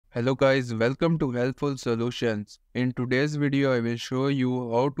Hello guys, welcome to Helpful Solutions. In today's video, I will show you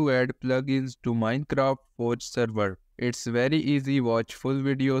how to add plugins to Minecraft Forge server. It's very easy, watch full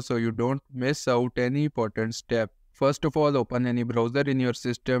video so you don't miss out any important step. First of all, open any browser in your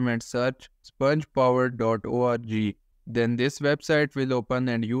system and search spongepower.org. Then this website will open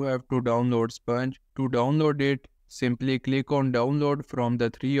and you have to download Sponge. To download it, simply click on download from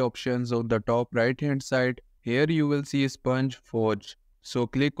the three options on the top right hand side. Here you will see Sponge Forge. So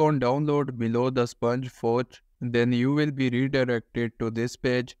click on download below the Sponge Forge, then you will be redirected to this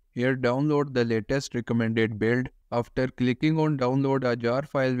page. Here download the latest recommended build. After clicking on download, a jar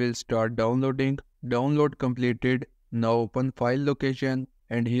file will start downloading. Download completed. Now open file location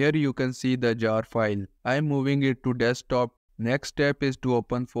and here you can see the jar file. I am moving it to desktop. Next step is to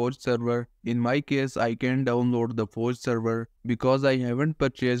open Forge server. In my case, I can download the Forge server because I haven't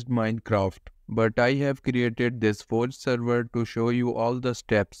purchased Minecraft. But I have created this Forge server to show you all the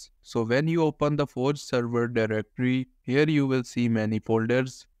steps. So when you open the Forge server directory, here you will see many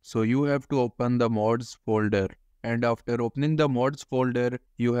folders. So you have to open the mods folder. And after opening the mods folder,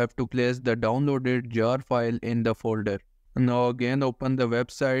 you have to place the downloaded jar file in the folder. Now again open the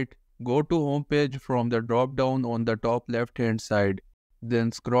website. Go to homepage from the drop down on the top left hand side.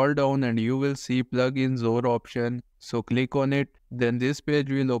 Then scroll down and you will see plugins or option. So click on it. Then this page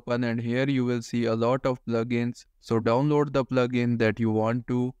will open and here you will see a lot of plugins. So download the plugin that you want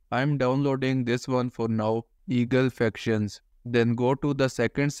to. I'm downloading this one for now, Eagle Factions. Then go to the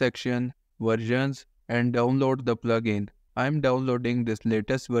second section, versions, and download the plugin. I'm downloading this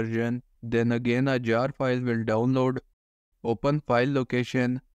latest version. Then again a jar file will download. Open file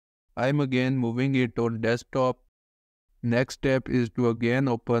location. I'm again moving it on desktop. Next step is to again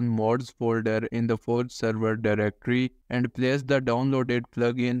open mods folder in the Forge server directory and place the downloaded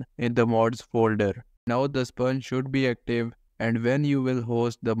plugin in the mods folder. Now the sponge should be active and when you will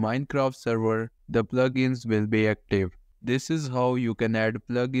host the Minecraft server, the plugins will be active. This is how you can add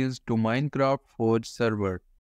plugins to Minecraft Forge server.